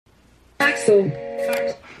Axel.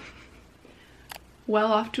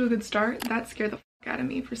 Well, off to a good start. That scared the fuck out of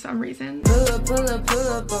me for some reason. Pull up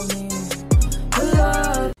on me. Pull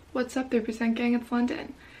up. What's up, 3% Gang? It's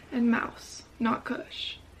London. And Mouse, not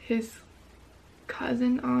Kush. His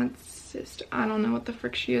cousin, aunt, sister. I don't know what the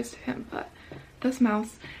frick she is to him, but that's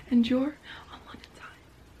Mouse. And you're on London time.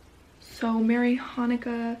 So, Merry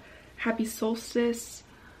Hanukkah, Happy Solstice,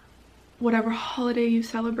 whatever holiday you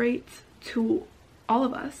celebrate to all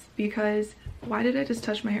of us, because why did I just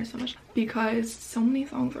touch my hair so much? Because so many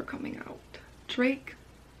songs are coming out. Drake,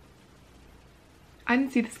 I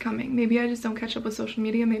didn't see this coming. Maybe I just don't catch up with social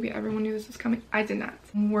media. Maybe everyone knew this was coming. I did not.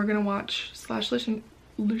 We're gonna watch slash listen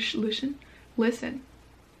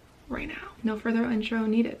right now. No further intro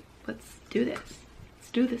needed. Let's do this.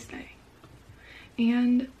 Let's do this thing.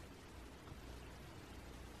 And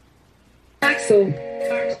Axel.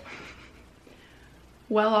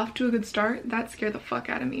 well, off to a good start. That scared the fuck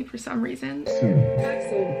out of me for some reason.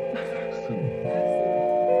 Axel.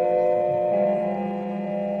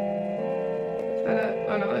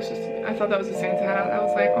 Oh no, that's just, I thought that was a Santa hat. I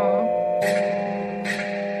was like, oh.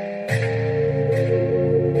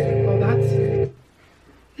 Oh, that's,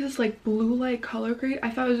 this is like blue light color grade. I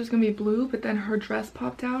thought it was just gonna be blue, but then her dress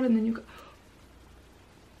popped out and then you,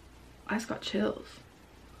 I just got chills.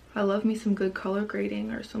 I love me some good color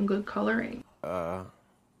grading or some good coloring.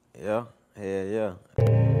 Yeah.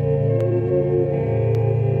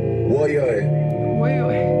 Warrior. Wait.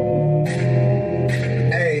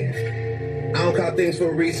 Hey, I don't call things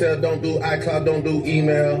for resale, don't do iCloud, don't do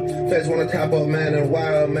email. Feds wanna top up, man, and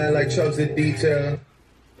wild, man, like Chubbs in detail.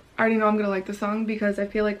 I already know I'm gonna like the song because I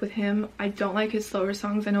feel like with him, I don't like his slower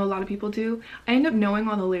songs. I know a lot of people do. I end up knowing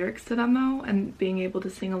all the lyrics to them though and being able to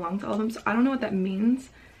sing along to all of them, so I don't know what that means.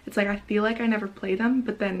 It's like I feel like I never play them,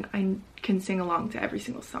 but then I can sing along to every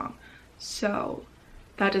single song. So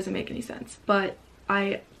that doesn't make any sense. But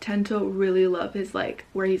I tend to really love his like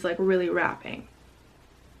where he's like really rapping.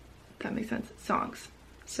 That makes sense. Songs.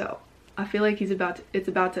 So I feel like it's about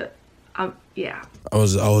to yeah. I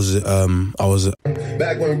was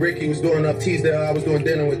Back when Ricky was doing up Teasdale, I was doing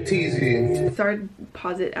dinner with Teasy. Sorry to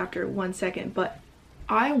pause it after 1 second, but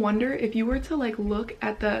I wonder if you were to like look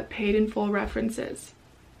at the paid in full references,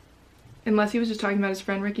 unless he was just talking about his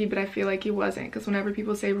friend Ricky, but I feel like he wasn't, because whenever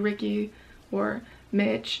people say Ricky or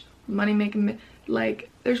Mitch, money making, like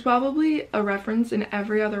there's probably a reference in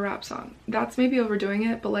every other rap song. That's maybe overdoing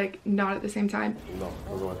it, but like not at the same time. No,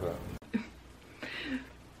 we're going for that.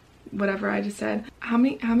 Whatever I just said. How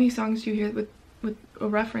many songs do you hear with a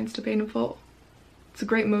reference to Paid in Full? It's a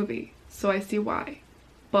great movie, so I see why,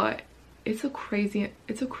 but it's a crazy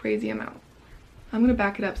amount. I'm gonna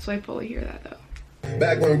back it up so I fully hear that though.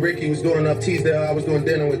 Back when Ricky was doing up Teasdale, I was doing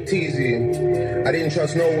dinner with Teasy. I didn't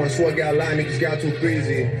trust no one, so I got line, niggas got too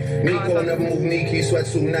breezy. Nico never moved Nike,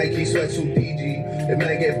 sweatsuit Nike, sweatsuit PG. If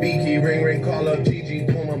man get beaky, ring, call up Gigi,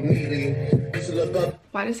 boom, I'm neatly. Used to look up.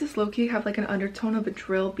 Why does this low-key have like an undertone of a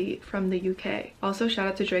drill beat from the UK? Also, shout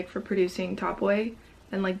out to Drake for producing Top Boy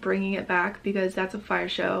and like bringing it back, because that's a fire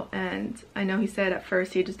show. And I know he said at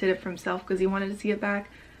first he just did it for himself because he wanted to see it back,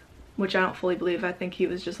 which I don't fully believe. I think he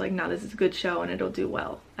was just like, no, this is a good show and it'll do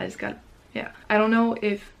well. Yeah. I don't know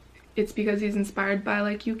if it's because he's inspired by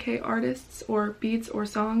like UK artists or beats or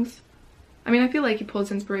songs. I mean, I feel like he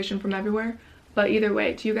pulls inspiration from everywhere, but either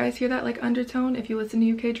way, do you guys hear that like undertone if you listen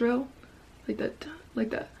to UK drill? Like the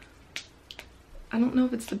I don't know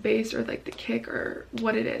if it's the bass or like the kick or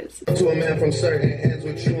what it is. To a man from certain ends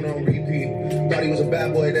with tune on repeat. Thought he was a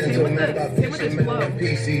bad boy, then to a man about fiction, man went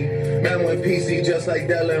PC. Man went PC just like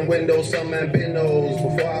Dell and Windows, some man been those.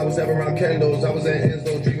 Before I was ever around Kendos, I was at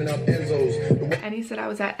Enzo, dreaming up Enzos. And he said I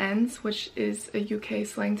was at Ends, which is a UK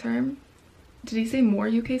slang term. Did he say more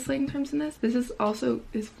UK slang terms in this? This is also,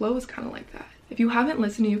 his flow is kind of like that. If you haven't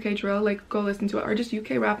listened to UK drill, like go listen to it, or just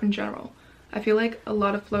UK rap in general. I feel like a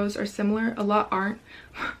lot of flows are similar, a lot aren't.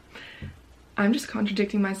 I'm just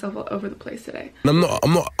contradicting myself all over the place today. I'm not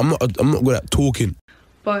good at talking.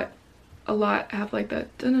 But a lot have like the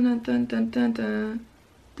dun dun dun dun dun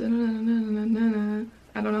dun dun.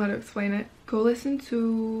 I don't know how to explain it. Go listen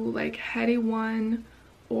to like Heady One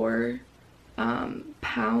or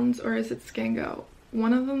Pounds, or is it Skango?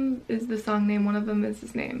 One of them is the song name, one of them is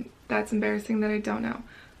his name. That's embarrassing that I don't know.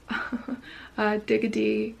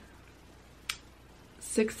 Diggity,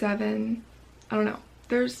 6-7, I don't know.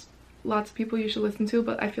 There's lots of people you should listen to,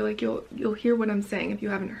 but I feel like you'll hear what I'm saying if you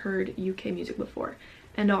haven't heard UK music before.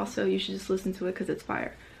 And also you should just listen to it because it's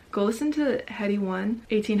fire. Go listen to Heady One,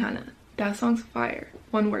 1800. That song's fire.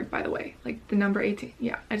 One word, by the way, like the number 18.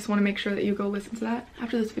 Yeah, I just want to make sure that you go listen to that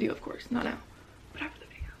after this video, of course, not now, but after the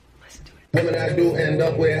video, listen to it. Woman I do end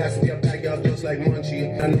up with has to be a backyard just like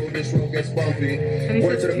Munchie. I know this road gets bumpy.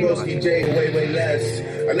 Word to the broski J, way less.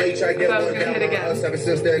 I know you try to get one down on us. Ever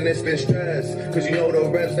since then it's been stress. Cause you know the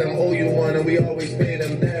reps them owe you one and we always pay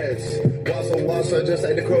them debts. Wassa, just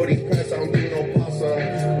like the Crody press. I don't do no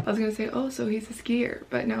pasta. I was gonna say, oh, so he's a skier,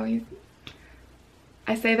 but no, he's...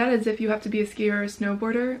 I say that as if you have to be a skier or a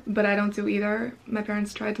snowboarder, but I don't do either. My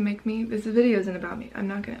parents tried to make me. This video isn't about me. I'm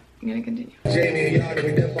gonna continue. Jamie and Yada,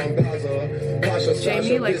 we dip on Gaza. Pasha,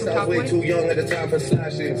 Sasha, like this I was way too young at the time for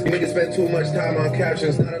slashings. You niggas spend too much time on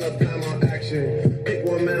captions, not enough time on action. Pick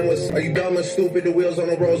one man was, are you dumb or stupid? The wheels on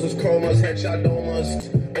the roads was chromas, headshot domas.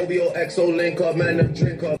 OVO, XO, link up, man, them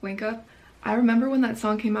drink up. Link up. I remember when that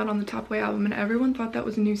song came out on the Top Boy album and everyone thought that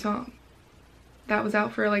was a new song. That was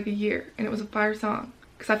out for like a year and it was a fire song.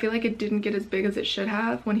 Because I feel like it didn't get as big as it should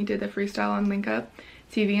have when he did the freestyle on Link Up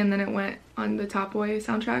TV and then it went on the Top Boy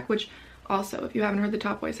soundtrack, which also, if you haven't heard the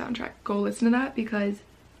Top Boy soundtrack, go listen to that because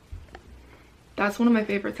that's one of my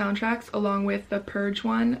favorite soundtracks, along with the Purge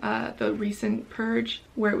one, the recent Purge,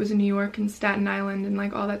 where it was in New York and Staten Island and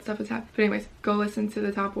like all that stuff is happening. But anyways, go listen to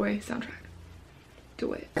the Top Boy soundtrack.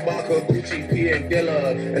 Do it. Baka, Gucci, P, and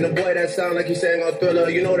Dilla. And the boy that sound like he's saying on Thriller,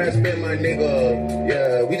 you know that's been my nigga.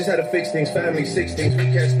 Yeah, we just had to fix things, family, 6 things, we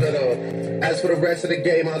can't split up. As for the rest of the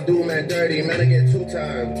game, I'll do man dirty, man, I get 2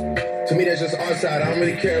 time. To me, that's just our side, I don't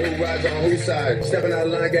really care who rides on whose side. Stepping out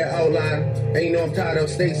of line, get outline, and you know I'm tired of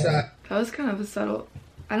stateside. That was kind of a subtle,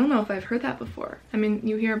 I don't know if I've heard that before. I mean,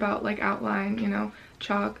 you hear about like outline, you know,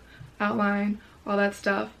 chalk, outline, all that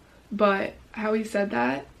stuff, but how he said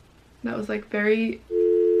that was like very,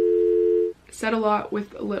 said a lot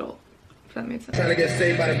with a little, if that made sense. Trying to get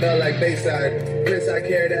saved by the bell like Bayside. Prince, I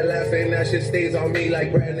carry that last name, that shit stays on me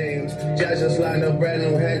like brand names. Jazz just lined up brand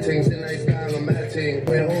new head things, and nice style on my team.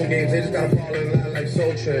 Playing home games, they just gotta fall in line like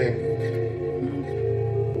Soul Train.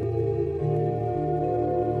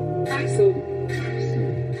 Axel.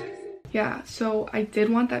 Yeah, so I did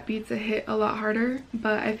want that beat to hit a lot harder,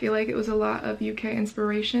 but I feel like it was a lot of UK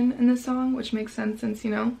inspiration in this song, which makes sense since,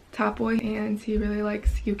 you know, Top Boy, and he really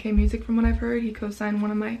likes UK music from what I've heard. He co-signed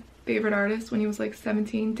one of my favorite artists when he was like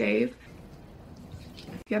 17, Dave.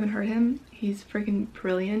 If you haven't heard him, he's freaking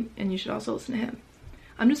brilliant, and you should also listen to him.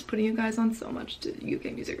 I'm just putting you guys on so much to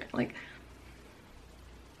UK music, like,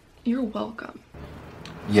 you're welcome.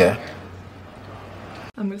 Yeah.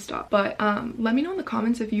 I'm gonna stop, but let me know in the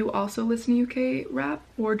comments if you also listen to UK rap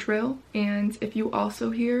or drill, and if you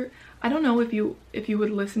also hear, I don't know if you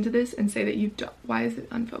would listen to this and say that you don't. Why is it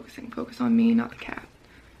unfocusing? Focus on me, not the cat.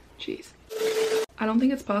 Jeez. I don't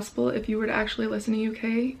think it's possible if you were to actually listen to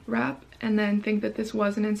UK rap and then think that this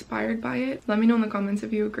wasn't inspired by it. Let me know in the comments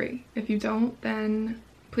if you agree. If you don't, then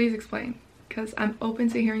please explain, because I'm open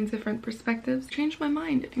to hearing different perspectives. Change my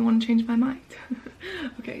mind if you want to change my mind.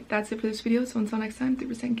 Okay, that's it for this video. So until next time,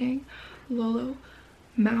 3% gang, Lolo,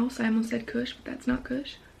 Mouse. I almost said Kush, but that's not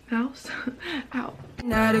Kush. Mouse, out.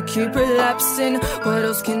 Now to keep relapsing, what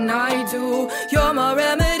else can I do? You're my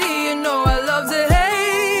remedy, you know I love to hate.